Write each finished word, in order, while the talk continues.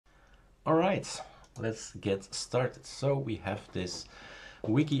All right, let's get started. So we have this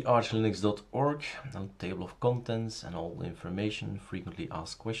wiki arcolinux.org, a table of contents and all the information, frequently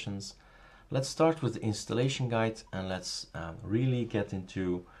asked questions. Let's start with the installation guide and let's really get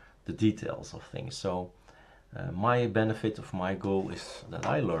into the details of things. So my benefit of my goal is that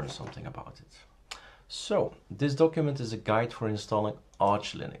I learn something about it. So this document is a guide for installing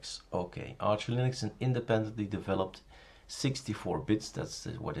ArcoLinux. Okay, ArcoLinux is an independently developed 64 bits, that's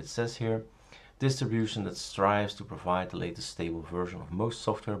what it says here, distribution that strives to provide the latest stable version of most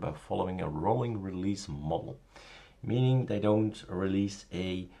software by following a rolling release model, meaning they don't release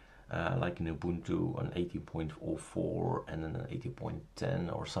a like in Ubuntu an 18.04 and then an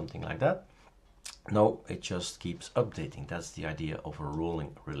 18.10 or something like that. No, it just keeps updating. That's the idea of a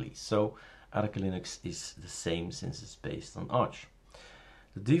rolling release. So ArcoLinux is the same since it's based on Arch.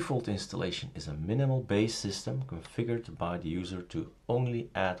 The default installation is a minimal base system configured by the user to only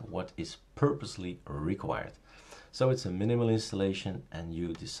add what is purposely required. So it's a minimal installation and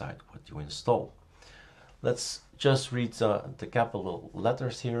you decide what you install. Let's just read the capital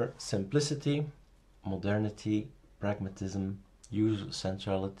letters here. Simplicity, modernity, pragmatism, user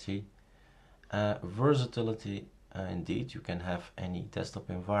centrality, versatility. Indeed, you can have any desktop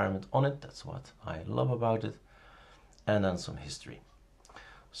environment on it. That's what I love about it. And then some history.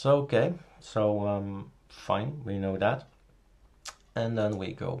 So okay, so fine, we know that. And then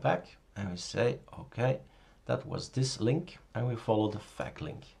we go back and we say, okay, that was this link, and we follow the FAQ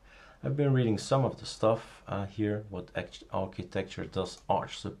link. I've been reading some of the stuff here, what architecture does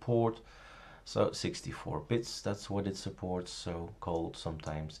Arch support. So 64 bits, that's what it supports, so called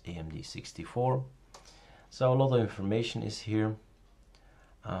sometimes AMD 64. So a lot of information is here.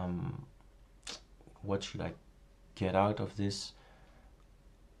 What should I get out of this?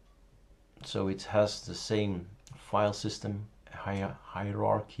 So it has the same file system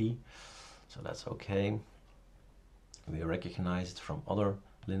hierarchy, so that's okay. We recognize it from other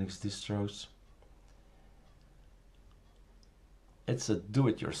Linux distros. It's a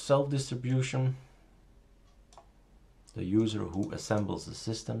do-it-yourself distribution. The user who assembles the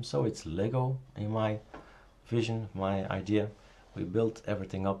system, so it's Lego in my vision, my idea. We built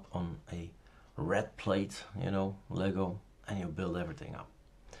everything up on a red plate, you know, Lego, and you build everything up.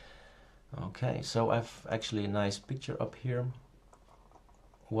 Okay, so I've actually a nice picture up here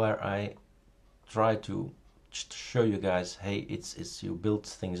where I try to show you guys, hey, it's you build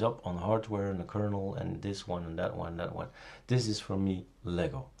things up on hardware and the kernel and this one and that one, that one. This is for me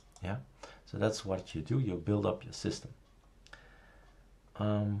Lego, yeah. So that's what you do. You build up your system.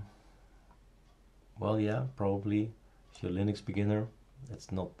 Well, yeah, probably if you're a Linux beginner,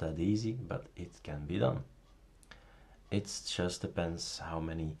 it's not that easy, but it can be done. It just depends how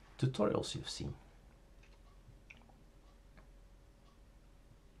many tutorials you've seen.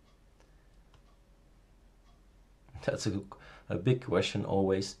 That's a big question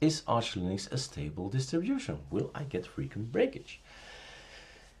always. Is ArcoLinux a stable distribution? Will I get frequent breakage?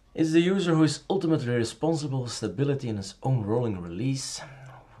 Is the user who is ultimately responsible for stability in his own rolling release?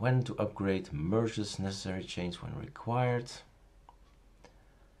 When to upgrade, merges, necessary change when required.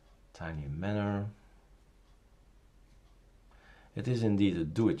 Timely manner. It is indeed a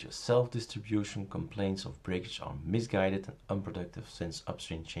do-it-yourself distribution. Complaints of breakage are misguided and unproductive since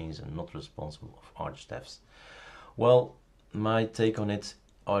upstream changes are not responsible of Arch devs. Well, my take on it,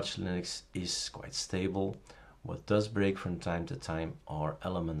 ArcoLinux is quite stable. What does break from time to time are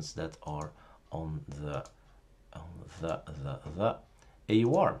elements that are on the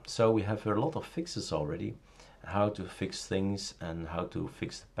AUR. So we have a lot of fixes already, how to fix things and how to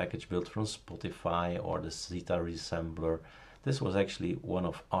fix the package built from Spotify or the Zeta reassembler. This was actually one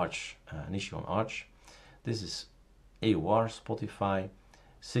of Arch, an issue on Arch. This is AUR, Spotify,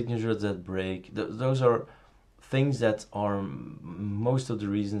 signatures that break. Those are things that are most of the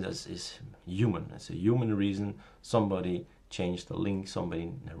reason that is human. It's a human reason. Somebody changed the link,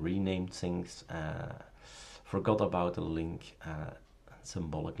 somebody renamed things, forgot about the link,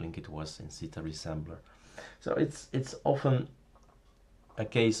 symbolic link it was in Zeta reassembler. So it's often a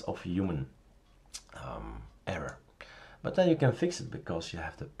case of human error. But then you can fix it because you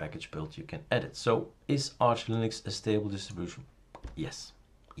have the package built, you can edit. So is ArcoLinux a stable distribution? Yes.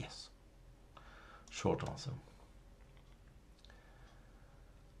 Yes. Short answer.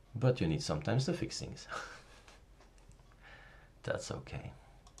 But you need sometimes to fix things. That's okay.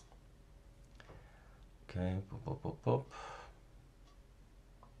 Okay, pop, pop, pop, pop.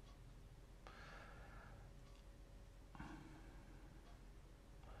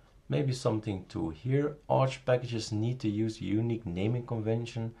 Maybe something to here. Arch packages need to use unique naming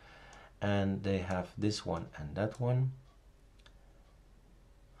convention, and they have this one and that one.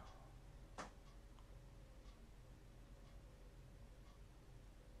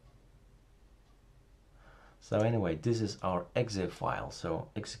 So anyway, this is our exe file, so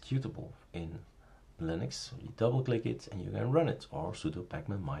executable in Linux. You double click it and you can run it, or sudo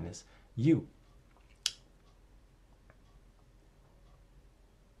pacman -u.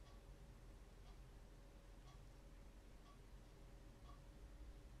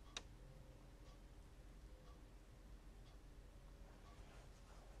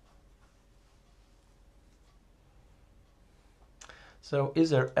 So is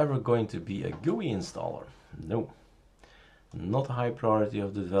there ever going to be a GUI installer? No. Not a high priority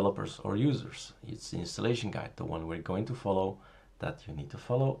of the developers or users. It's the installation guide, the one we're going to follow, that you need to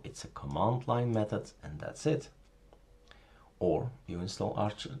follow. It's a command line method and that's it. Or you install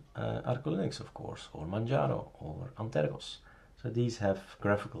ArcoLinux, of course, or Manjaro, or Antergos. So these have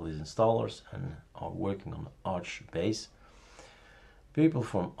graphical installers and are working on Arch base. People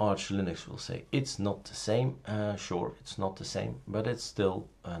from ArcoLinux will say it's not the same. Sure, it's not the same, but it's still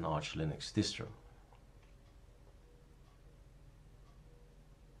an ArcoLinux distro.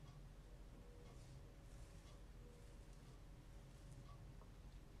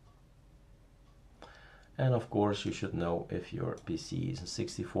 And of course you should know if your PC is in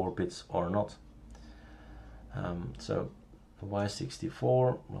 64 bits or not. So why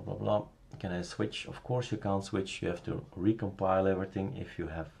 64, blah blah blah. Can I switch? Of course you can't switch. You have to recompile everything. If you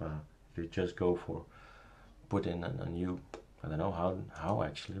have, if you just go for put in a new, I don't know how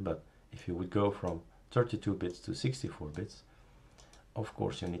actually, but if you would go from 32 bits to 64 bits, of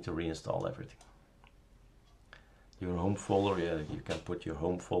course you need to reinstall everything. Your home folder, yeah, you can put your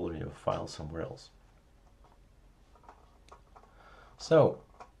home folder in your file somewhere else. So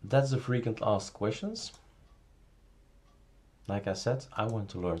that's the frequent asked questions. Like I said, I want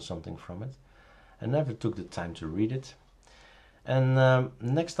to learn something from it. I never took the time to read it. And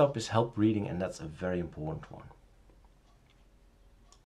next up is help reading, and that's a very important one.